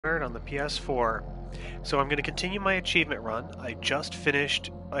On the PS4. So I'm going to continue my achievement run. I just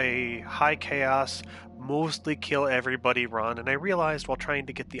finished a high chaos, mostly kill everybody run, and I realized while trying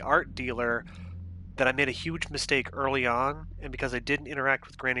to get the art dealer that I made a huge mistake early on, and because I didn't interact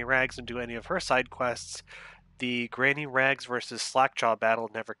with Granny Rags and do any of her side quests, the Granny Rags versus Slackjaw battle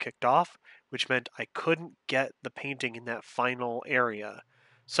never kicked off, which meant I couldn't get the painting in that final area.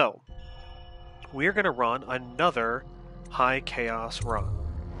 So, we're going to run another high chaos run.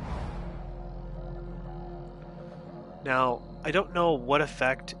 Now, I don't know what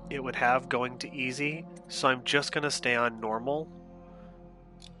effect it would have going to easy, so I'm just going to stay on normal.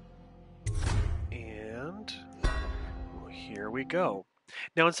 And here we go.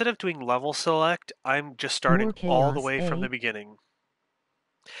 Now, instead of doing level select, I'm just starting all the way from the beginning.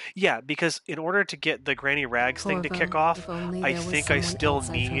 Yeah, because in order to get the Granny Rags thing to kick off, I think I still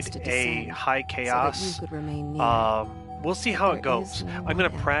need a high chaos. We'll see how it goes. I'm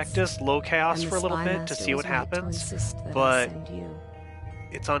going to practice low chaos for a little bit to see what happens, but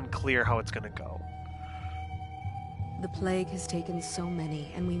it's unclear how it's going to go. The plague has taken so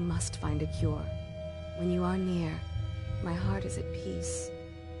many, and we must find a cure. When you are near, my heart is at peace.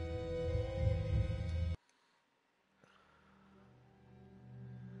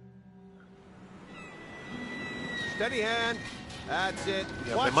 Steady hand. That's it.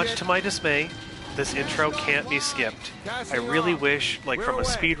 Yeah, much to my dismay, this intro can't be skipped. I really wish, like from a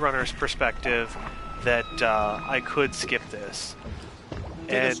speedrunner's perspective, that I could skip this.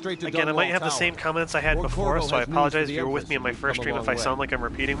 And again, I might have the same comments I had before, so I apologize if you were with me in my first stream if I sound like I'm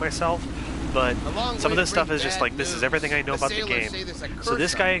repeating myself. But some of this stuff is just like, this is everything I know about the game. So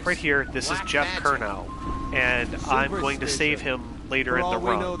this guy right here, this is Jeff Kernow, and I'm going to save him later in the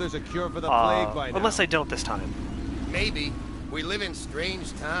run. Unless I don't this time. Maybe. We live in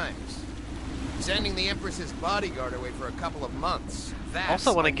strange times. Sending the Empress's bodyguard away for a couple of months.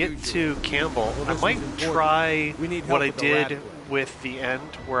 Also, when I get to Campbell, I might try what I did with the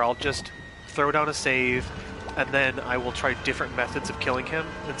end, where I'll just throw down a save, and then I will try different methods of killing him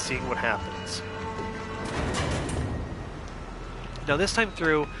and seeing what happens. Now this time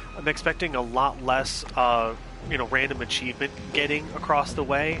through, I'm expecting a lot less, random achievement getting across the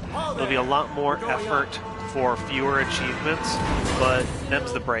way. There'll be a lot more effort for fewer achievements, but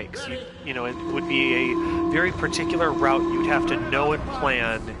them's the breaks. You know, it would be a very particular route you'd have to know and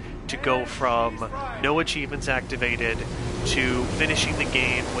plan to go from no achievements activated to finishing the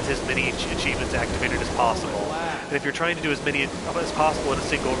game with as many achievements activated as possible. And if you're trying to do as many as possible in a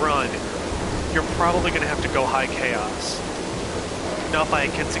single run, you're probably going to have to go high chaos. Now, if I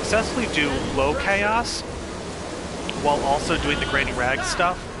can successfully do low chaos while also doing the Granny Rags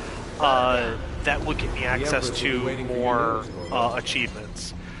stuff, that will get me access to more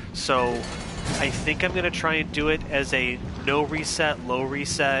achievements. So I think I'm going to try and do it as a no reset, low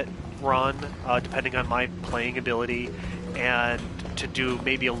reset run, depending on my playing ability, and to do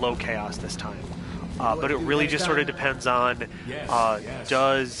maybe a low chaos this time. But it really just sort of depends on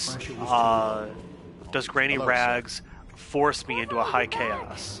does Granny Rags force me into a high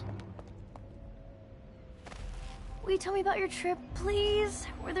chaos? Will you tell me about your trip, please?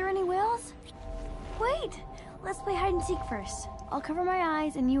 Were there any whales? Wait, let's play hide and seek first. I'll cover my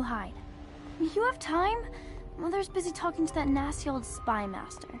eyes and you hide. You have time? Mother's busy talking to that nasty old spy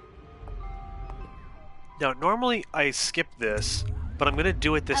master. Now, normally I skip this, but I'm going to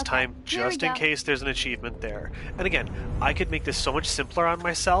do it this time just in case there's an achievement there. And again, I could make this so much simpler on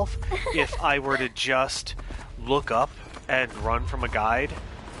myself if I were to just look up and run from a guide,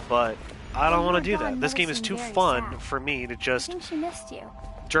 but I don't want to do that. This game is too fun for me to just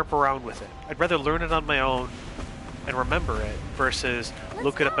jerp around with it. I'd rather learn it on my own and remember it versus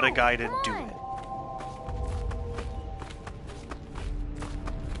look it up in a guide and do it.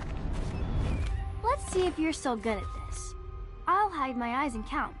 Let's see if you're still good at this. I'll hide my eyes and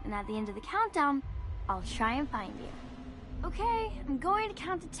count, and at the end of the countdown, I'll try and find you. Okay, I'm going to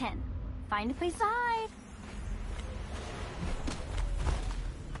count to 10. Find a place to hide.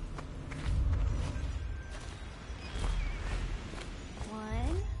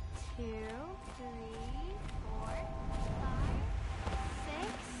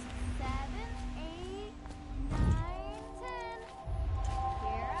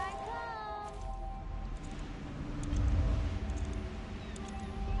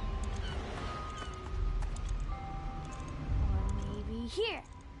 Here.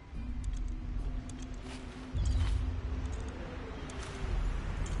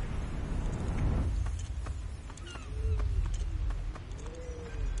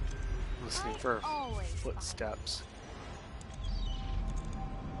 Listening for footsteps.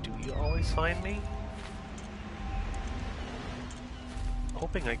 Do you always find me?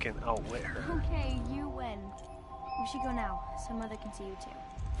 hoping I can outwit her. Okay, you win. We should go now, so Mother can see you too.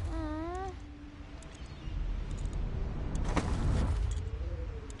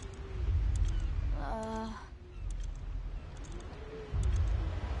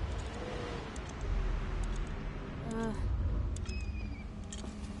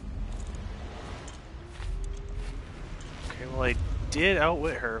 Okay, well I did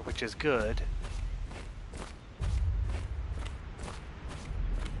outwit her, which is good.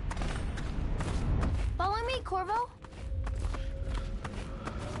 Follow me, Corvo.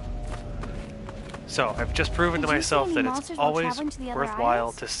 So, I've just proven to Did you see myself any that monsters it's while always traveling to the other worthwhile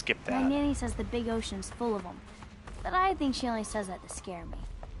islands? to skip My that. nanny says the big ocean's full of them, but I think she only says that to scare me.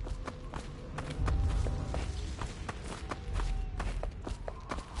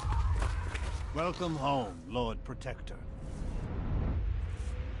 Welcome home, Lord Protector.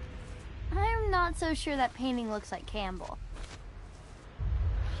 I'm not so sure that painting looks like Campbell.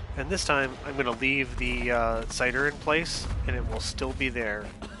 And this time, I'm going to leave the cider in place, and it will still be there.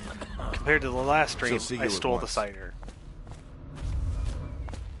 Compared to the last stream, She'll see you I at stole the once. cider.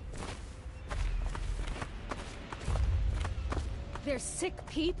 They're sick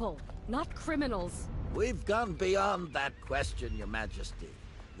people, not criminals. We've gone beyond that question, Your Majesty.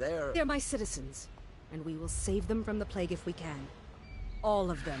 They're my citizens, and we will save them from the plague if we can.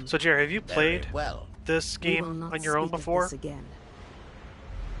 All of them. So, Jerry, have you played Very well. this We will game not on your own speak of before? this again.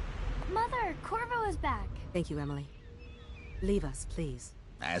 Mother, Corvo is back. Thank you, Emily. Leave us, please.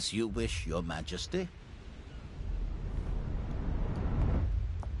 As you wish, Your Majesty.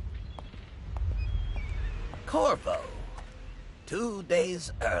 Corvo. 2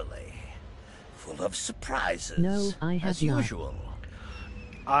 days early. Full of surprises. No, I have as not. usual.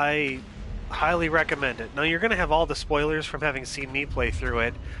 I highly recommend it. Now, you're going to have all the spoilers from having seen me play through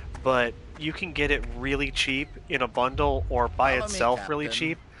it, but you can get it really cheap in a bundle or by Follow me, itself really Captain.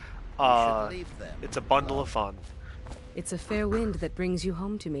 cheap. You should leave them It's a bundle of fun. It's a fair wind that brings you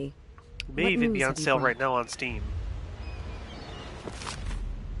home to me. It may What even be news on have you sale brought? right now on Steam.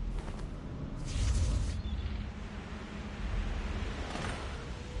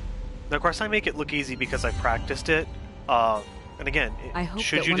 Now, of course, I make it look easy because I practiced it. And again, I hope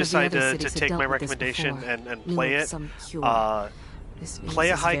should that you one of the decide other to cities had take my dealt with this recommendation before, and knew play of it, some cure. This news play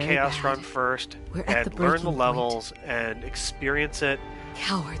a is high very chaos bad. run first We're at and the learn the breaking levels and experience it.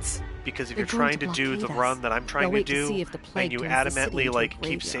 Cowards. Because if They're you're going trying to do blockade the us. run that I'm trying They'll to wait to do, see if the plague and you turns the city adamantly into a like keep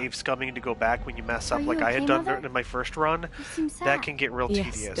graveyard. save scumming to go back when you mess Are up, you like I had okay, done Mother? in my first run, You seem sad. that can get real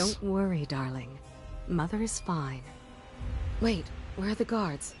Yes, tedious. don't worry, darling. Mother is fine. Wait, where are the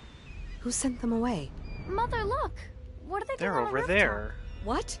guards? Who sent them away? Mother, look. What are they They're doing on over the there.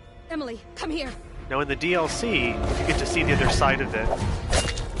 What? Emily, come here. Now in the DLC, you get to see the other side of it.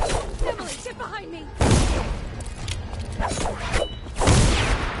 Emily, sit behind me.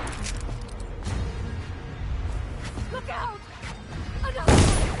 Look out! Another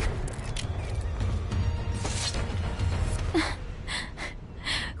one.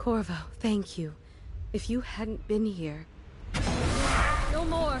 Corvo, thank you. If you hadn't been here... No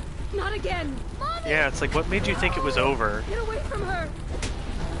more. Not again. Mommy! Yeah, it's like, what made you think it was over? Get away from her.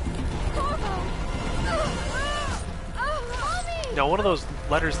 Corvo! Mommy! Now, one of those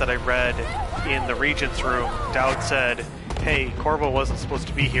letters that I read in the Regent's room, Dowd said, hey, Corvo wasn't supposed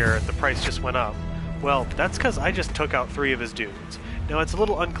to be here, the price just went up. Well, that's because I just took out 3 of his dudes. Now, it's a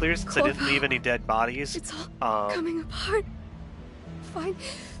little unclear since I didn't Corvo. leave any dead bodies. It's all coming apart.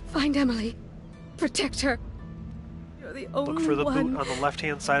 Find Emily. Protect her. You're the only Look for the one. boot on the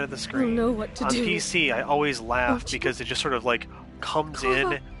left-hand side of the screen. know what to on do. PC, I always laugh Won't you? because it just sort of like comes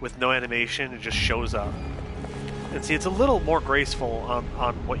Corvo. in with no animation and just shows up. And see, it's a little more graceful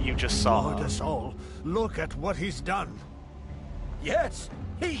on what you just saw. Lord us all, look at what he's done. Yes,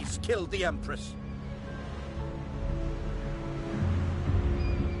 he's killed the Empress.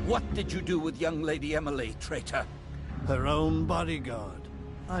 What did you do with young Lady Emily, traitor? Her own bodyguard.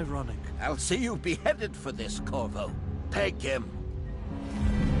 Ironic. I'll see you beheaded for this, Corvo. Peg him.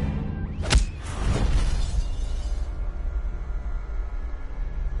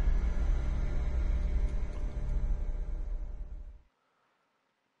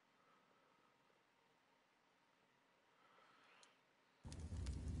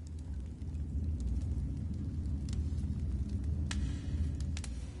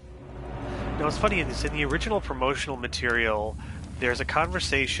 Now, it's funny, is in the original promotional material, there's a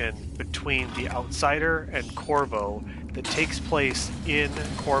conversation between the Outsider and Corvo that takes place in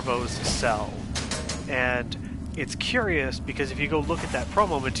Corvo's cell. And it's curious because if you go look at that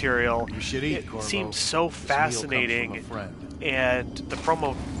promo material, You should eat, it Corvo. seems so This meal comes from a fascinating. friend. And the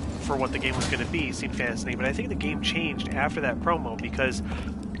promo for what the game was going to be seemed fascinating, but I think the game changed after that promo, because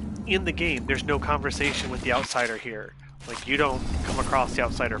in the game there's no conversation with the outsider here. Like, you don't come across the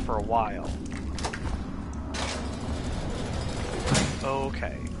outsider for a while.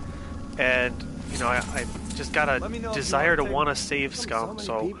 Okay. And, you know, I just got a desire to want to save Scum,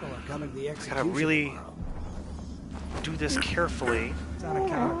 so I gotta really do this carefully. It's on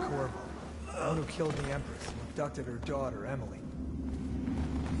account of Corvo, the one who killed the Empress and abducted her daughter, Emily.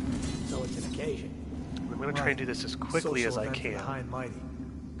 So it's an occasion. I'm gonna try and do this as quickly as I can. High and mighty.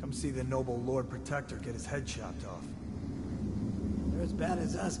 Come see the noble Lord Protector get his head chopped off. They're as bad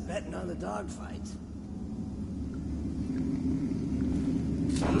as us betting on the dogfights.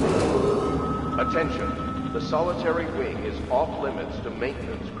 Attention, the solitary wing is off limits to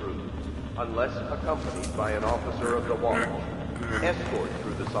maintenance crews, unless accompanied by an officer of the watch. Escort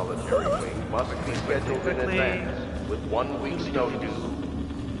through the solitary wing must be scheduled in advance, with 1 week's notice.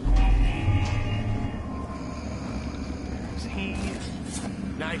 He...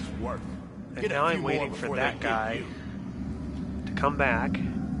 Nice work. And now I'm waiting for that guy to come back.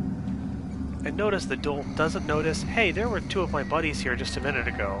 And notice the dolt doesn't notice, hey, there were 2 of my buddies here just a minute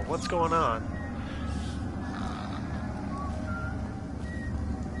ago. What's going on?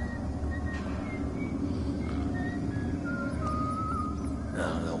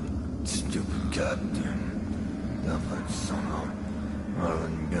 Stupid goddamn.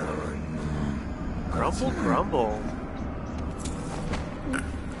 Grumble, grumble.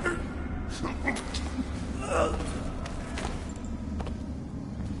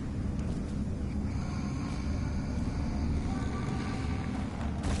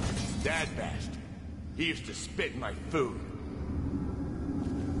 That bastard. He used to spit in my food.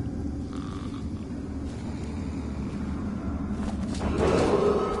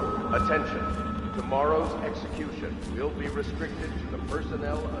 Attention, tomorrow's execution will be restricted to the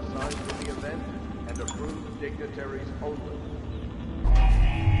personnel assigned to the event and approved dignitaries only.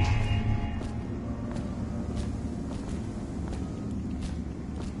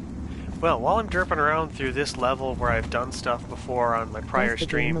 Well, while I'm derping around through this level where I've done stuff before on my prior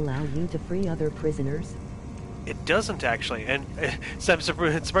stream... Does the game allow you to free other prisoners? It doesn't, actually. And so it's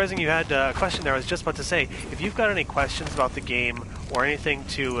surprising you had a question there. I was just about to say, if you've got any questions about the game or anything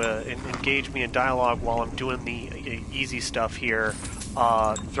to engage me in dialogue while I'm doing the easy stuff here,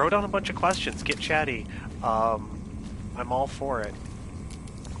 throw down a bunch of questions. Get chatty. I'm all for it.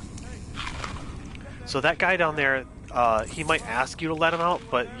 So that guy down there, he might ask you to let him out,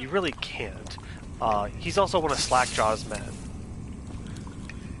 but you really can't. He's also one of Slackjaw's men.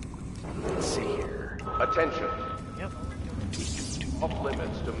 Let's see here. Attention. Yep. Off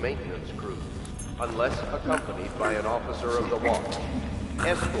limits to maintenance crews, unless accompanied by an officer of the watch.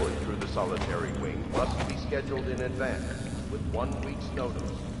 Escort through the solitary wing must be scheduled in advance, with 1 week's notice.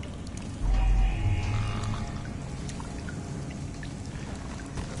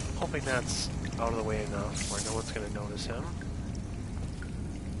 Hoping that's out of the way enough where no one's going to notice him.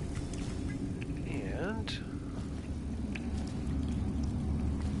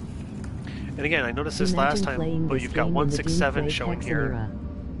 And again, I noticed this last time, but you've got 167 showing here. Era.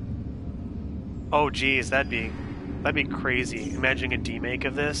 Oh geez, that'd be crazy. Imagining a demake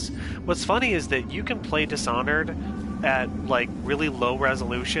of this. What's funny is that you can play Dishonored at like really low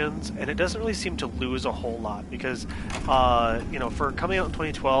resolutions, and it doesn't really seem to lose a whole lot because, you know, for coming out in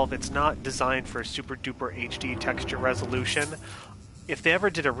 2012, it's not designed for super duper HD texture resolution. If they ever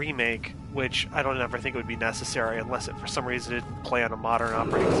did a remake, which I don't ever think it would be necessary unless it for some reason didn't play on a modern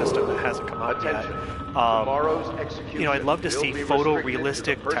operating system that hasn't come out yet. You know, I'd love to see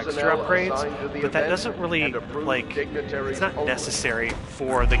photorealistic texture upgrades, but that doesn't really, like, it's not necessary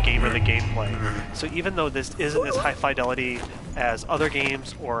for the game or the gameplay. So even though this isn't as high fidelity as other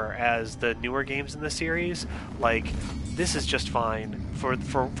games or as the newer games in the series, like, this is just fine for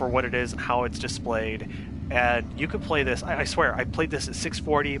what it is and how it's displayed. And you could play this, I swear, I played this at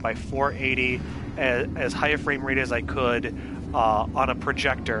 640 by 480 as high a frame rate as I could on a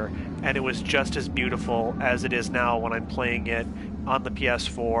projector, and it was just as beautiful as it is now when I'm playing it on the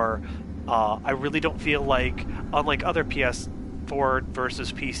PS4. I really don't feel like, unlike other PS4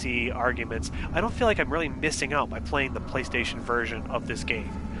 versus PC arguments, I don't feel like I'm really missing out by playing the PlayStation version of this game.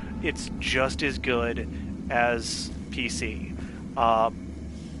 It's just as good as PC.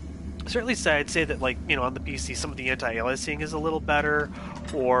 Certainly, I'd say that, like, you know, on the PC, some of the anti-aliasing is a little better,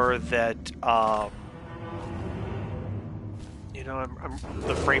 or that, you know,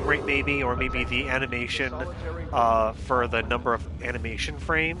 the frame rate maybe, or maybe the animation for the number of animation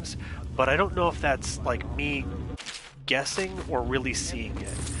frames. But I don't know if that's like me guessing or really seeing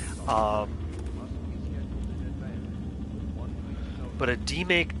it. but a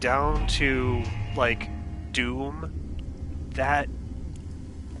demake down to like Doom, that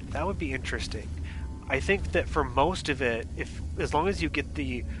would be interesting. I think that for most of it, as long as you get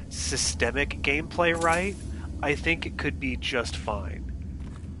the systemic gameplay right, I think it could be just fine.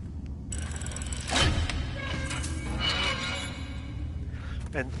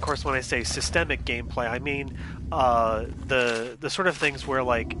 And of course, when I say systemic gameplay, I mean the sort of things where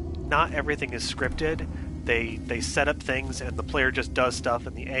like not everything is scripted. They set up things and the player just does stuff,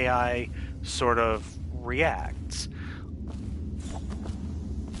 and the AI sort of reacts.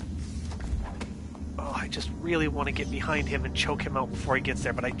 Oh, I just really want to get behind him and choke him out before he gets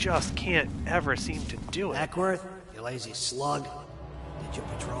there, but I just can't ever seem to do it. Ackworth, you lazy slug. Did you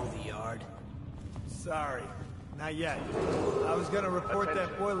patrol the yard? Sorry, not yet. I was gonna report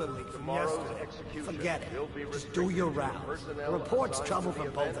that boiler leak from yesterday. Forget it. Just do your rounds. The report's trouble for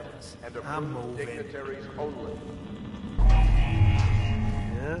both of us. I'm moving.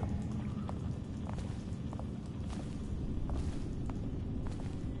 Yeah.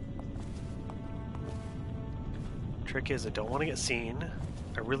 Trick is, I don't want to get seen.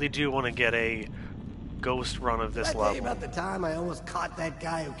 I really do want to get a ghost run of this Did I tell you level. about the time I almost caught that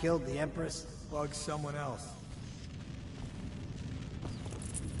guy who killed the Empress? Bug someone else.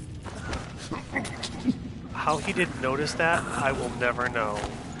 How he didn't notice that, I will never know.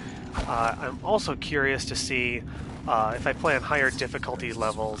 I'm also curious to see if I play on higher difficulty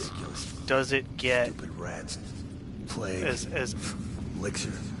levels, does it get rats, plague, as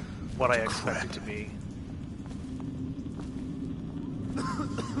elixir, what I expect it to be?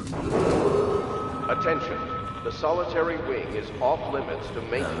 Attention. The solitary wing is off limits to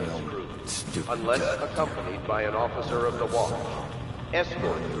maintenance crews, unless accompanied by an officer of the watch.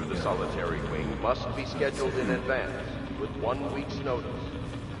 Escort through the solitary wing must be scheduled in advance, with 1 week's notice.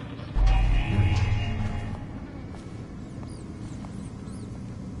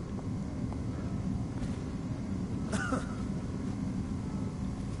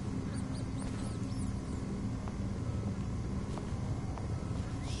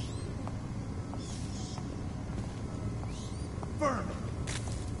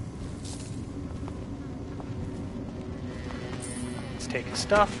 Let's take his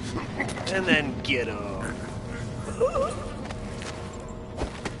stuff and then get him.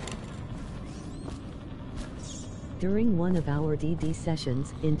 During one of our DD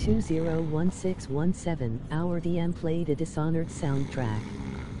sessions, in 201617, our DM played a Dishonored soundtrack.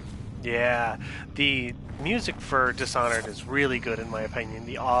 Yeah, the music for Dishonored is really good in my opinion.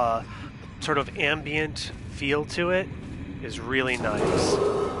 The sort of ambient feel to it is really nice.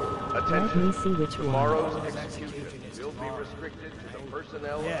 Let me see which one. Tomorrow's execution will be restricted to the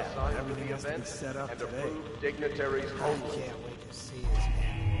personnel assigned to the event and approved dignitaries I only. can't wait to see his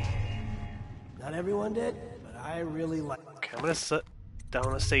man. Not everyone did, but I really like. Okay, I'm gonna set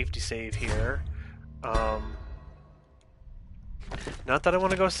down a safety save here. Not that I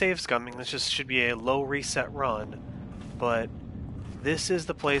want to go save scumming, this just should be a low reset run, but this is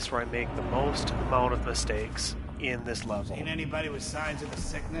the place where I make the most amount of mistakes in this level. Seen anybody with signs of the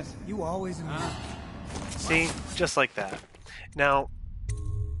sickness? You always in See? Just like that. Now,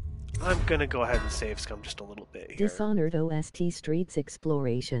 I'm gonna go ahead and save scum just a little bit here. Dishonored OST Streets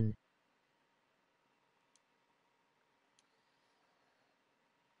Exploration.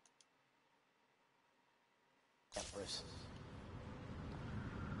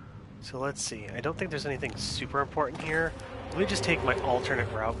 So let's see. I don't think there's anything super important here. Let me just take my alternate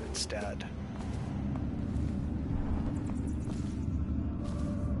route instead.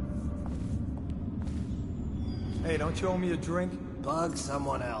 Hey, don't you owe me a drink? Bug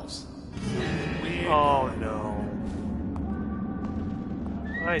someone else. Oh no.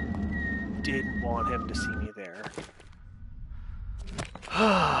 I didn't want him to see me there.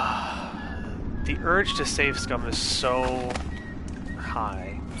 The urge to save scum is so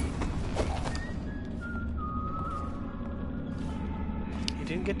high. He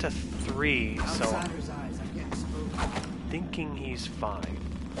didn't get to 3, so Outsider's eyes, I'm getting spooked. thinking he's fine.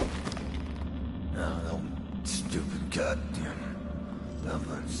 No, stupid goddamn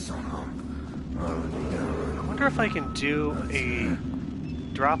son of I wonder if I can do a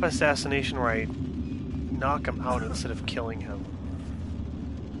drop assassination where I knock him out instead of killing him.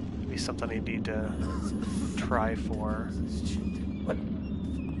 Maybe something I need to try for. What?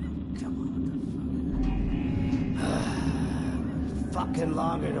 Fucking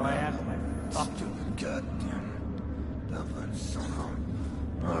longer do I have to fuck you? goddamn son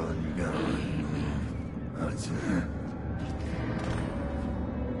of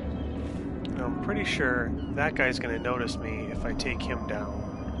I'm pretty sure that guy's gonna notice me if I take him down.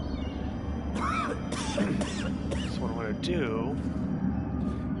 So what I'm gonna do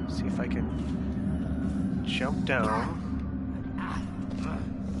See if I can jump down.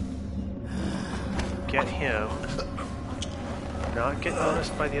 Get him. Not get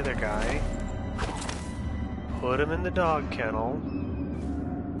noticed by the other guy. Put him in the dog kennel.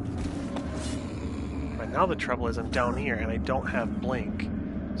 Right now the trouble is I'm down here and I don't have blink.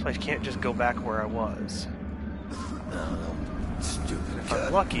 So I can't just go back where I was. If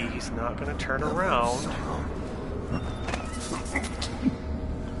I'm lucky, he's not going to turn around.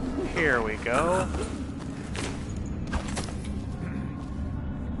 Here we go.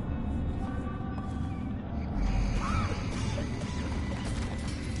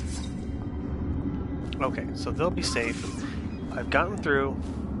 Okay, so they'll be safe. I've gotten through.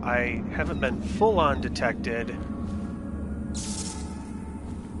 I haven't been full-on detected.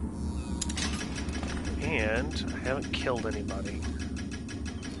 And I haven't killed anybody.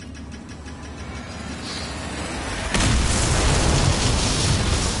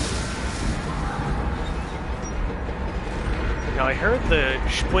 Now I heard the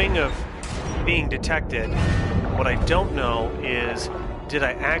swing of being detected. What I don't know is, did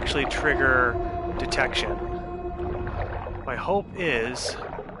I actually trigger detection? My hope is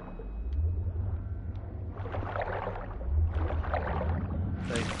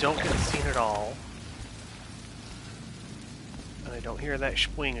that I don't get seen at all. And I don't hear that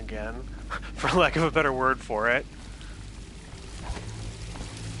swing again, for lack of a better word for it.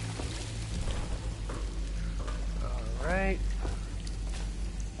 Alright.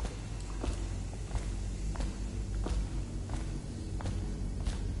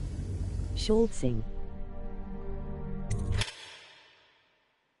 Schultzing.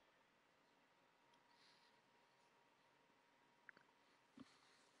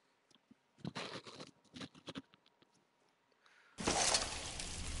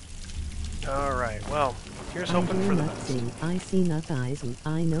 Alright, well, here's hoping for the best. I see nut eyes,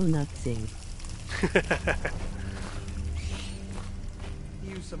 I know nutsing.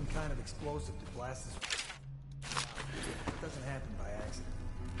 Use some kind of explosive to blast this. It doesn't happen by accident.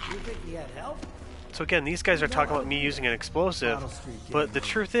 You think he had help? So again, these guys are talking about me using an explosive, but the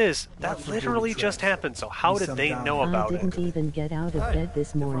truth is, that literally just happened, so how did they know about it? I didn't even get out of bed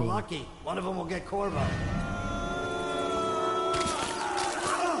this morning. If we're lucky, one of them will get Corvo.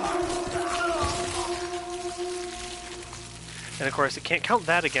 And of course, it can't count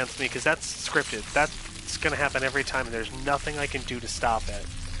that against me because that's scripted. That's going to happen every time, and there's nothing I can do to stop it.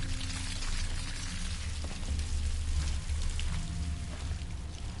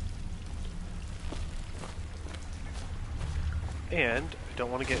 And I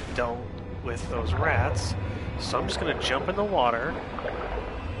don't want to get dealt with those rats, so I'm just going to jump in the water,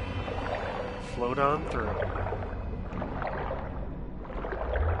 float on through.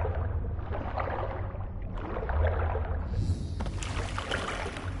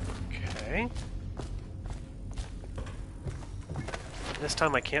 Okay. This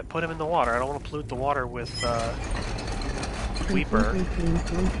time I can't put him in the water. I don't want to pollute the water with Weeper.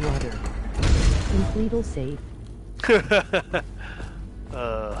 Water. Completely safe.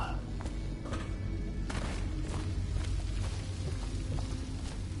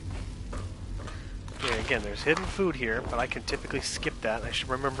 Yeah, again, there's hidden food here, but I can typically skip that. I should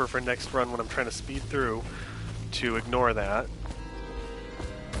remember for next run when I'm trying to speed through to ignore that.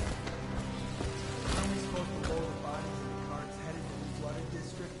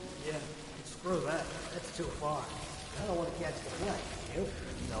 Yeah, screw that. That's too far. I don't want to catch the flight. You?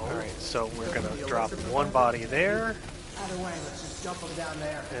 No. Alright, so we're going to drop one body there. Either way, let's just jump them down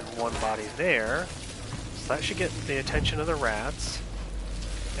there. And one body there. So that should get the attention of the rats.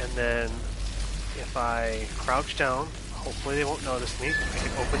 And then if I crouch down, hopefully they won't notice me. I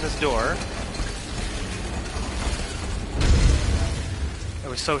can open this door. I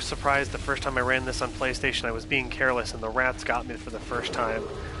was so surprised the first time I ran this on PlayStation. I was being careless and the rats got me for the first time.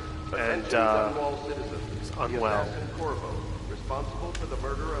 And it's unwell. Corvo, responsible for the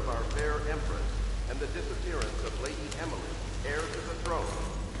murder of our fair Empress and the disappearance of Lady Emily, heir to the throne,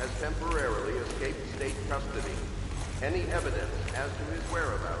 has temporarily escaped state custody. Any evidence as to his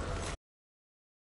whereabouts